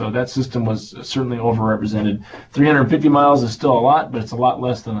happening. So that system was certainly overrepresented. 350 miles is still a lot, but it's a lot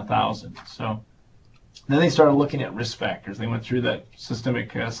less than 1,000. So Then they started looking at risk factors. They went through that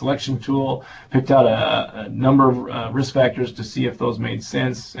systemic selection tool, picked out a number of risk factors to see if those made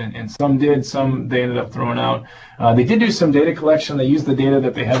sense, and some did, some they ended up throwing out. They did do some data collection. They used the data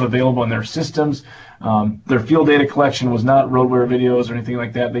that they have available in their systems. Their field data collection was not roadwear videos or anything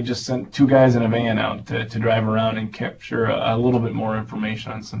like that. They just sent 2 guys in a van out to drive around and capture a little bit more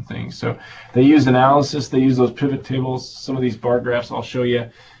information on some things. So they used analysis. They used those pivot tables. Some of these bar graphs I'll show you.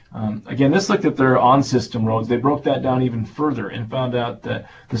 Again, this looked at their on-system roads. They broke that down even further and found out that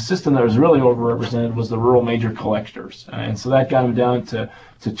the system that was really overrepresented was the rural major collectors. And so that got them down to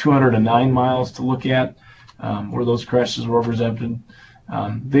 209 miles to look at where those crashes were overrepresented.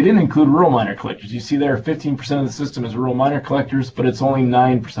 They didn't include rural minor collectors. You see there, 15% of the system is rural minor collectors, but it's only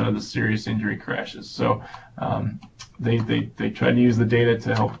 9% of the serious injury crashes. So they tried to use the data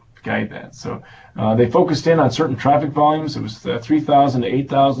to help guide that. So they focused in on certain traffic volumes. It was 3,000 to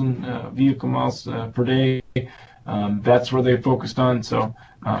 8,000 vehicle miles per day. That's where they focused on. So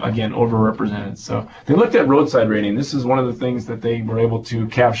again, overrepresented. So they looked at roadside rating. This is one of the things that they were able to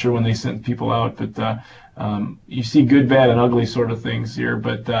capture when they sent people out. But you see good, bad, and ugly sort of things here.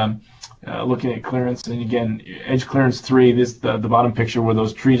 But looking at clearance, and again, edge clearance 3. This the bottom picture where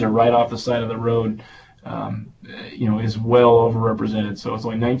those trees are right off the side of the road. Is well overrepresented. So it's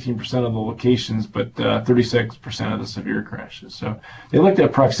only 19% of the locations, but 36% of the severe crashes. So they looked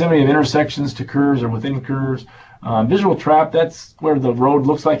at proximity of intersections to curves or within curves. Visual trap, that's where the road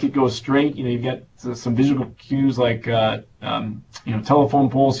looks like it goes straight. You get some visual cues like telephone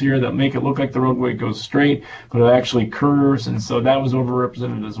poles here that make it look like the roadway goes straight, but it actually curves, and so that was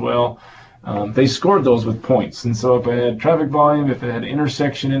overrepresented as well. They scored those with points, and so if it had traffic volume, if it had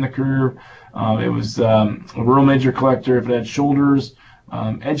intersection in the curve, it was a rural major collector. If it had shoulders,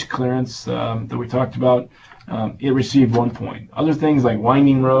 edge clearance that we talked about, it received 1 point. Other things like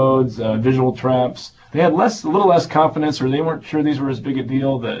winding roads, visual traps, they had a little less confidence, or they weren't sure these were as big a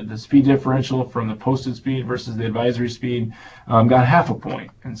deal. The speed differential from the posted speed versus the advisory speed got half a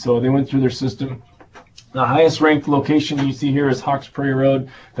point, and so they went through their system. The highest ranked location you see here is Hawks Prairie Road.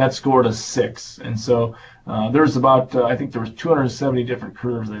 That scored a 6, and so there's about I think there was 270 different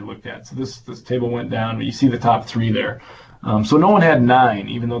curves they looked at. So this table went down, but you see the top 3 there. So no one had 9,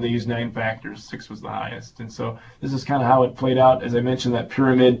 even though they used 9 factors. 6 was the highest, and so this is kind of how it played out. As I mentioned, that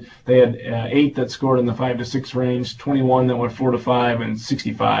pyramid, they had 8 that scored in the 5 to 6 range, 21 that went 4 to 5, and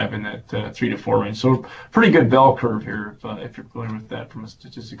 65 in that 3 to 4 range. So pretty good bell curve here if you're familiar with that from a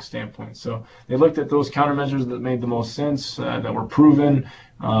statistics standpoint. So they looked at those countermeasures that made the most sense, that were proven,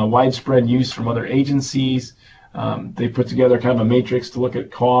 widespread use from other agencies. They put together kind of a matrix to look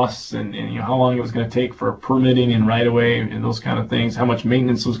at costs and how long it was going to take for permitting and right-of-way and those kind of things, how much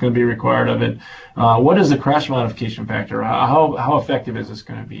maintenance was going to be required of it. What is the crash modification factor? How effective is this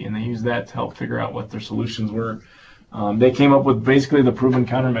going to be? And they used that to help figure out what their solutions were. They came up with basically the proven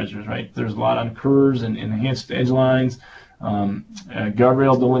countermeasures, right? There's a lot on curves and enhanced edge lines,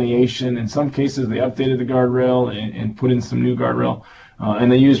 guardrail delineation. In some cases, they updated the guardrail and put in some new guardrail.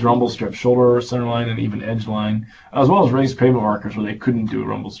 And they used rumble strips, shoulder, center line, and even edge line, as well as raised pavement markers where they couldn't do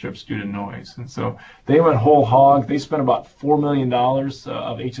rumble strips due to noise. And so they went whole hog. They spent about $4 million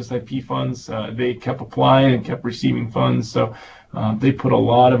of HSIP funds. They kept applying and kept receiving funds. So they put a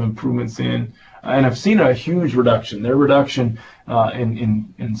lot of improvements in. And I've seen a huge reduction. Their reduction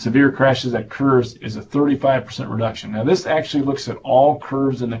in severe crashes at curves is a 35% reduction. Now this actually looks at all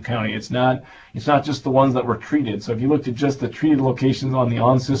curves in the county. It's not just the ones that were treated. So if you looked at just the treated locations on the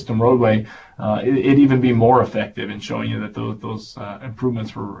on-system roadway, it'd even be more effective in showing you that those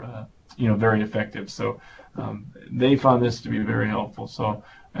improvements were very effective. So they found this to be very helpful. So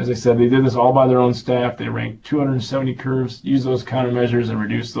as I said, they did this all by their own staff. They ranked 270 curves, used those countermeasures, and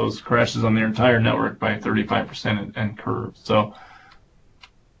reduced those crashes on their entire network by 35% and curves. So,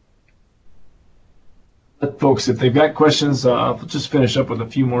 folks, if they've got questions, I'll just finish up with a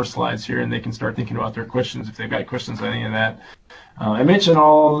few more slides here, and they can start thinking about their questions if they've got questions on any of that. I mentioned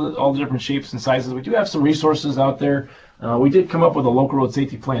all the different shapes and sizes. We do have some resources out there. We did come up with a local road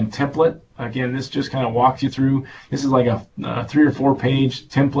safety plan template. Again, this just kind of walks you through. This is like a 3 or 4 page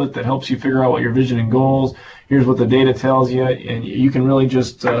template that helps you figure out what your vision and goals. Here's what the data tells you, and you can really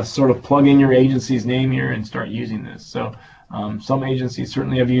just sort of plug in your agency's name here and start using this. So some agencies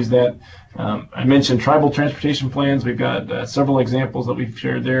certainly have used that. I mentioned tribal transportation plans. We've got several examples that we've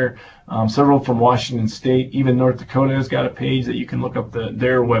shared there. Several from Washington State. Even North Dakota has got a page that you can look up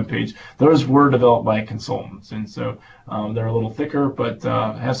their webpage. Those were developed by consultants, and so they're a little thicker, but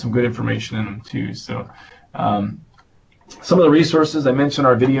have some good information in them too. So some of the resources I mentioned,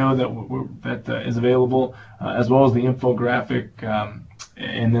 our video that is available, as well as the infographic.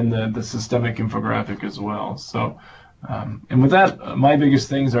 and then the systemic infographic as well. So, and with that, my biggest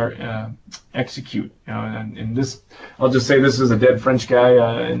things are execute. And this, I'll just say this is a dead French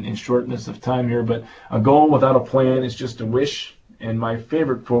guy in shortness of time here, but a goal without a plan is just a wish. And my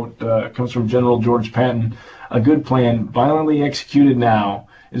favorite quote comes from General George Patton: "A good plan, violently executed now,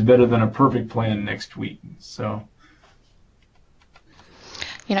 is better than a perfect plan next week." So,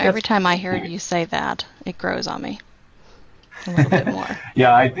 every time I hear you say that, it grows on me a little bit more.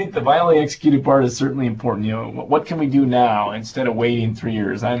 Yeah, I think the violently executed part is certainly important. What can we do now instead of waiting 3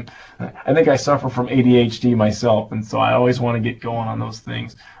 years? I think I suffer from ADHD myself, and so I always want to get going on those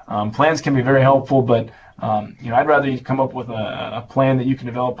things. Plans can be very helpful, but I'd rather you come up with a plan that you can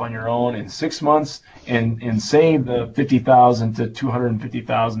develop on your own in 6 months and save the $50,000 to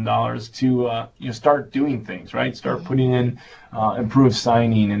 $250,000 to start doing things, right? Start putting in improved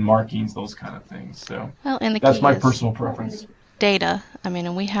signing and markings, those kind of things. So well, and that's my personal preference. Data. I mean,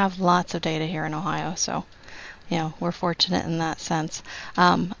 and we have lots of data here in Ohio, so we're fortunate in that sense.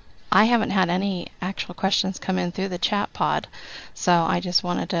 I haven't had any actual questions come in through the chat pod, so I just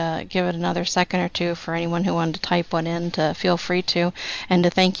wanted to give it another second or two for anyone who wanted to type one in to feel free to, and to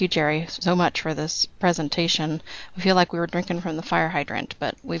thank you, Jerry, so much for this presentation. We feel like we were drinking from the fire hydrant,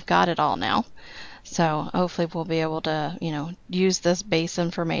 but we've got it all now. So hopefully we'll be able to, use this base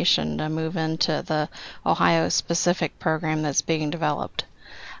information to move into the Ohio-specific program that's being developed.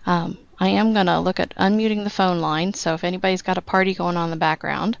 I am going to look at unmuting the phone line, so if anybody's got a party going on in the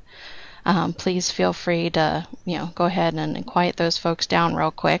background, please feel free to, go ahead and quiet those folks down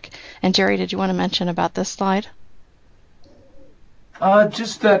real quick. And Jerry, did you want to mention about this slide?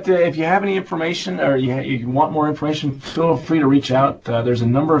 Just that if you have any information or you want more information, feel free to reach out. There's a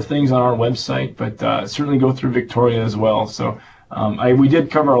number of things on our website, but certainly go through Victoria as well. So we did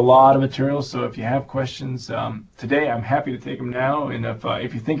cover a lot of material, so if you have questions today, I'm happy to take them now. And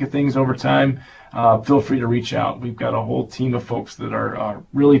if you think of things over time, feel free to reach out. We've got a whole team of folks that are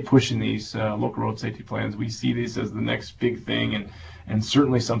really pushing these local road safety plans. We see these as the next big thing, and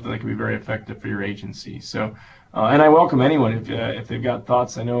certainly something that can be very effective for your agency. So. And I welcome anyone if they've got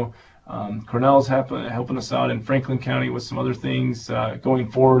thoughts. I know Cornell's helping us out in Franklin County with some other things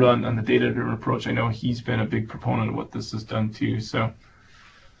going forward on the data-driven approach. I know he's been a big proponent of what this has done too. So,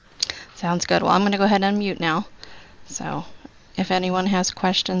 sounds good. Well, I'm going to go ahead and unmute now. So, if anyone has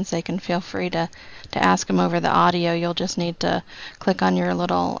questions, they can feel free to ask them over the audio. You'll just need to click on your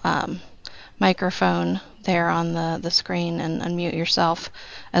little microphone there on the screen and unmute yourself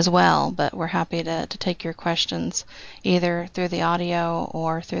as well, but we're happy to take your questions either through the audio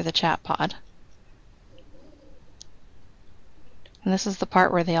or through the chat pod. And this is the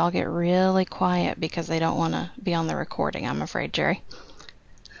part where they all get really quiet because they don't want to be on the recording, I'm afraid, Jerry.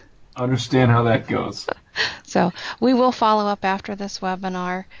 Understand how that goes. So we will follow up after this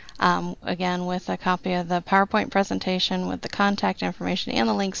webinar, again, with a copy of the PowerPoint presentation with the contact information and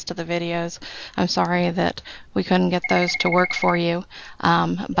the links to the videos. I'm sorry that we couldn't get those to work for you,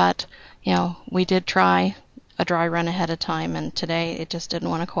 but we did try a dry run ahead of time, and today it just didn't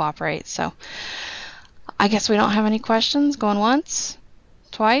want to cooperate. So I guess we don't have any questions. Going once,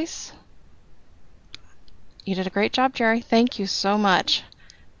 twice. You did a great job, Jerry. Thank you so much.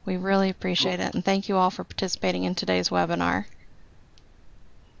 We really appreciate it, and thank you all for participating in today's webinar.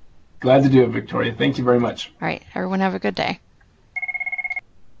 Glad to do it, Victoria. Thank you very much. All right, everyone have a good day.